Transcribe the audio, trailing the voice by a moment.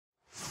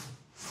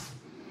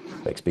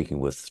Back speaking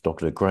with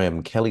Dr.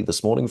 Graham Kelly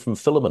this morning from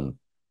Filamon.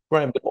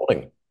 Graham, good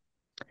morning.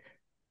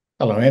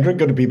 Hello, Andrew.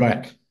 Good to be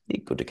back.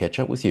 Yeah, good to catch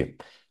up with you.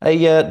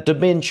 A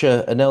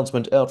dementia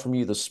announcement out from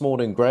you this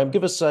morning, Graham.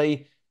 Give us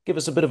a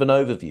bit of an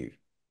overview.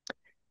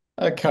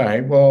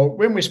 Okay, well,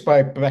 when we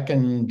spoke back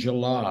in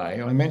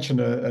July, I mentioned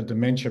a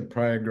dementia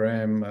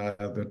program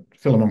that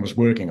Philemon was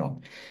working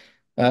on.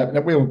 Now,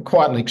 we were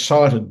quietly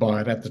excited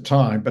by it at the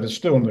time, but it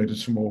still needed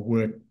some more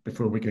work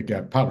before we could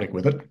go public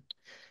with it.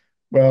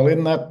 Well,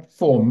 in that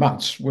 4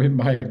 months, we've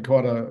made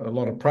quite a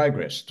lot of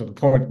progress to the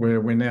point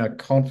where we're now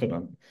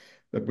confident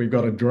that we've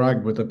got a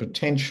drug with the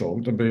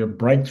potential to be a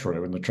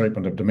breakthrough in the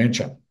treatment of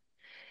dementia.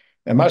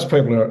 And most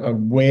people are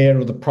aware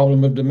of the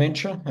problem of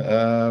dementia.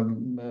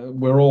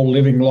 We're all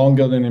living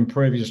longer than in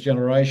previous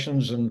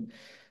generations, and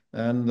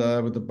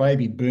with the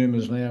baby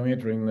boomers now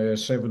entering their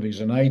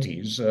 70s and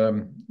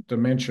 80s,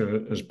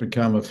 dementia has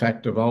become a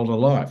fact of older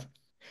life.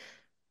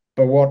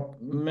 But what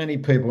many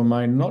people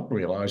may not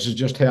realise is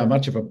just how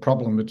much of a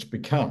problem it's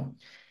become.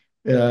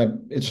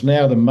 It's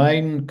now the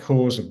main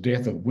cause of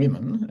death of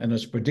women, and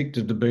it's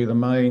predicted to be the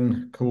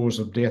main cause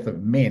of death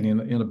of men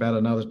in about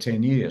another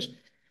 10 years,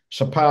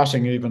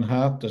 surpassing even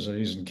heart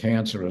disease and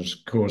cancer as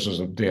causes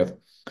of death.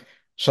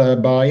 So,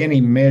 by any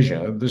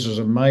measure, this is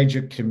a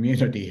major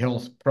community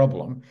health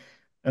problem,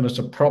 and it's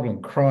a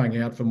problem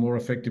crying out for more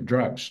effective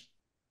drugs.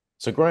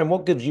 So, Graham,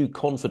 what gives you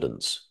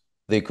confidence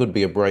there could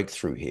be a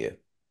breakthrough here?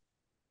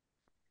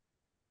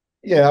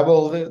 Yeah,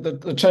 well,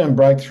 the term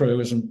breakthrough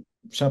isn't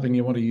something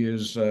you want to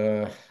use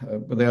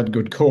without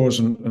good cause,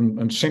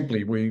 and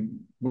simply we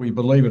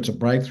believe it's a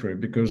breakthrough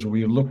because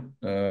we look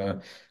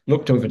to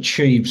have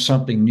achieved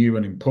something new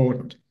and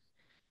important.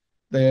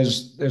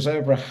 There's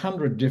over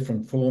 100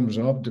 different forms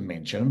of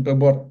dementia, but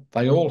what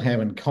they all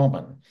have in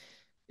common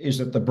is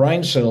that the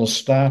brain cells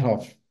start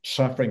off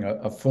suffering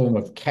a form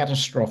of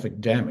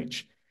catastrophic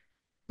damage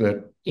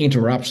that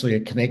interrupts their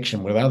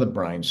connection with other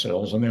brain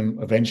cells and then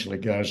eventually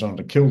goes on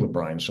to kill the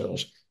brain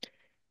cells.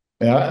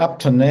 Now, up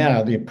to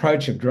now, the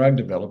approach of drug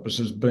developers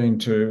has been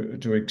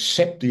to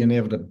accept the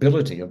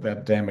inevitability of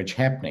that damage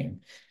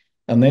happening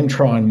and then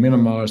try and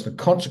minimize the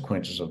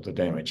consequences of the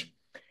damage,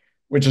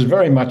 which is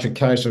very much a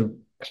case of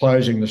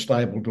closing the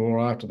stable door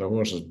after the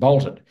horse has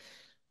bolted.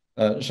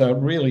 So it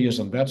really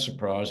isn't that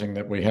surprising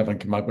that we haven't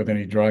come up with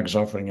any drugs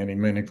offering any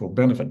meaningful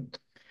benefit.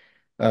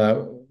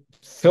 Uh,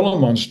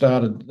 Philemon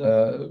started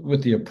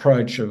with the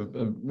approach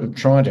of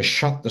trying to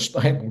shut the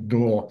stable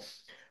door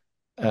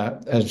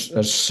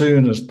as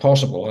soon as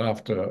possible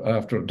after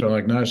a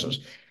diagnosis.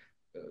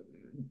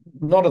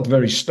 Not at the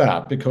very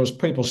start, because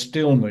people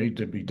still need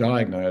to be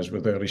diagnosed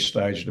with early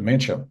stage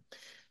dementia,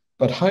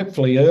 but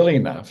hopefully early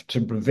enough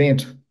to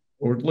prevent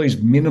or at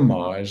least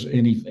minimize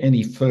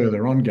any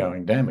further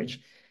ongoing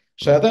damage.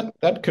 So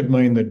that could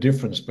mean the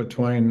difference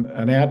between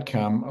an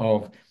outcome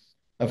of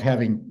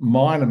having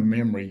minor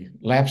memory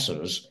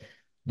lapses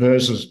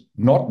versus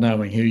not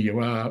knowing who you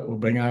are or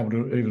being able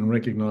to even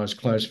recognize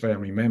close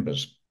family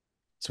members.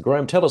 So,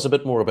 Graham, tell us a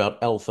bit more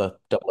about Alpha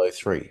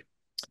 003.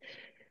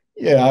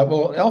 Yeah,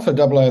 well, Alpha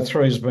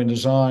 003 has been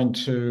designed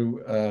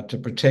to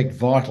protect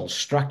vital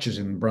structures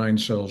in brain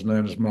cells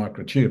known as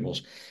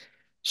microtubules.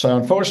 So,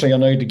 unfortunately,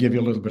 I need to give you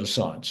a little bit of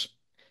science.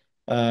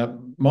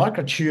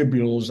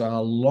 Microtubules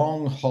are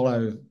long,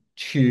 hollow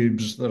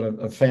tubes that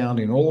are found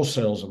in all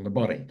cells in the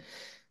body.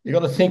 You've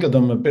got to think of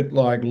them a bit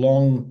like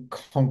long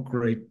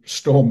concrete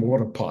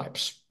stormwater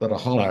pipes that are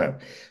hollow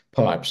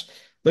pipes.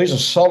 These are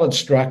solid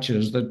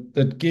structures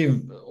that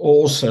give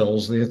all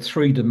cells their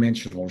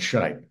three-dimensional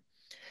shape.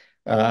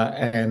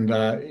 And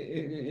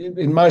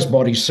in most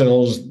body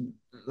cells,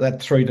 that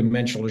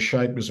three-dimensional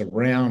shape is a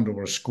round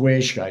or a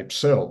square-shaped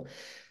cell.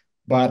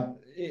 But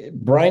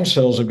brain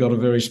cells have got a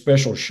very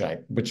special shape,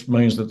 which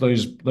means that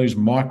these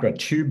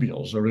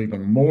microtubules are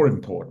even more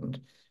important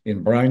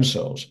in brain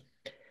cells.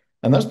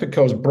 And that's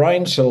because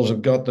brain cells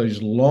have got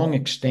these long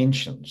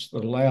extensions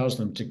that allows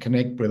them to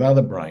connect with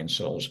other brain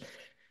cells.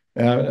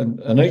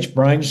 And each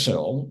brain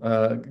cell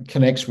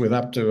connects with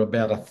up to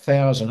about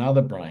 1,000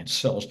 other brain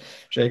cells.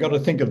 So you've got to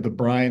think of the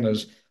brain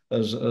as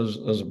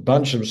a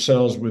bunch of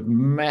cells with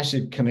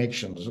massive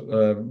connections,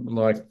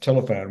 like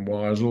telephone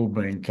wires all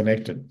being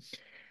connected.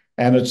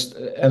 And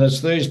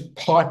it's these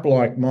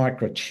pipe-like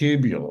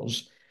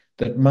microtubules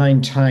that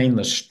maintain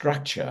the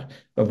structure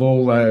of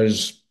all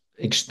those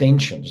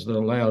extensions that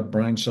allow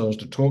brain cells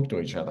to talk to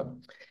each other.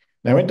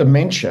 Now, in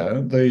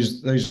dementia,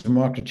 these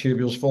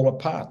microtubules fall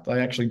apart. They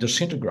actually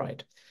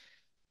disintegrate.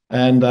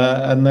 And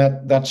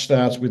that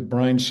starts with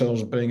brain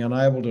cells being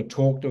unable to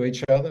talk to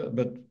each other,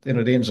 but then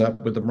it ends up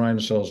with the brain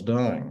cells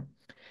dying.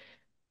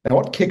 Now,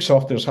 what kicks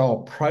off this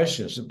whole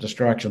process of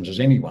destructions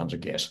is anyone's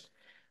guess,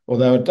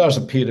 although it does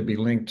appear to be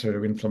linked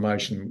to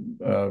inflammation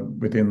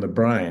within the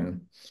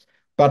brain.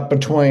 But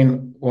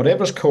between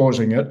whatever's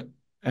causing it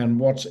and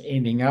what's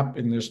ending up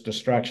in this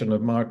destruction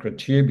of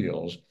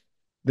microtubules,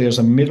 there's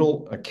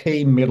a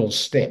key middle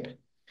step.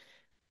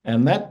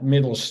 And that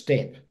middle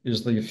step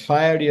is the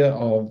failure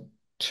of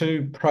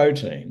two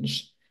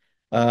proteins.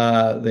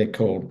 They're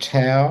called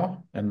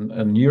tau and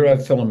a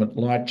neurofilament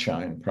light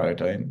chain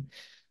protein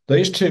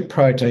These two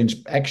proteins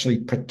actually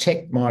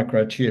protect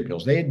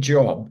microtubules. Their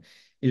job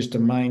is to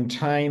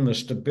maintain the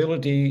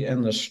stability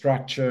and the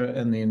structure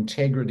and the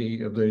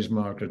integrity of these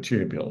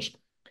microtubules.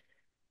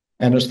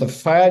 And it's the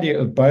failure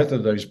of both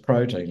of these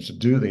proteins to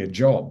do their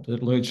job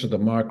that leads to the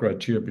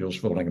microtubules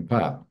falling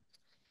apart.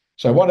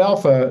 So what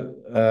alpha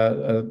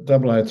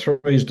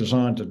 003 is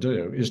designed to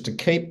do is to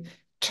keep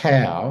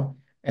tau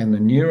and the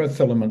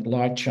neurofilament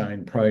light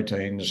chain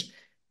proteins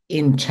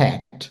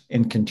intact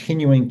and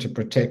continuing to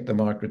protect the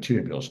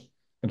microtubules.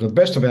 And to the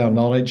best of our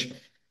knowledge,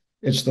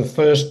 it's the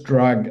first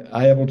drug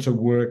able to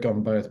work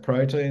on both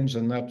proteins,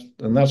 and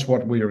that's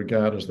what we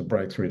regard as the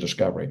breakthrough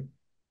discovery.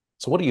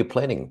 So what are you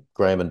planning,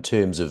 Graham, in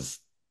terms of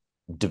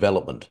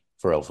development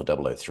for Alpha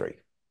 003?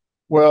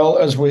 Well,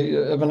 as we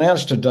have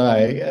announced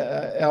today,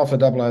 Alpha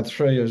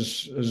 003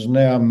 has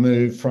now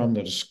moved from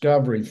the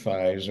discovery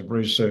phase of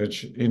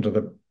research into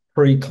the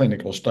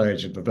preclinical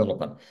stage of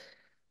development.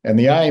 And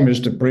the aim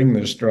is to bring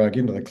this drug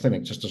into the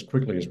clinic just as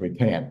quickly as we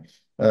can.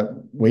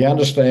 We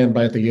understand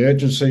both the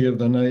urgency of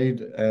the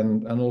need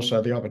and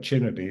also the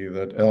opportunity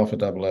that Alpha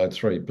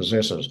 003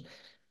 possesses.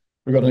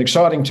 We've got an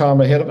exciting time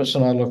ahead of us,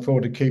 and I look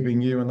forward to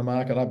keeping you and the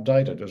market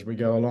updated as we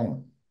go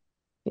along.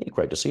 Yeah,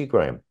 great to see you,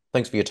 Graham.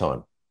 Thanks for your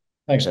time.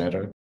 Thanks,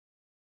 Andrew.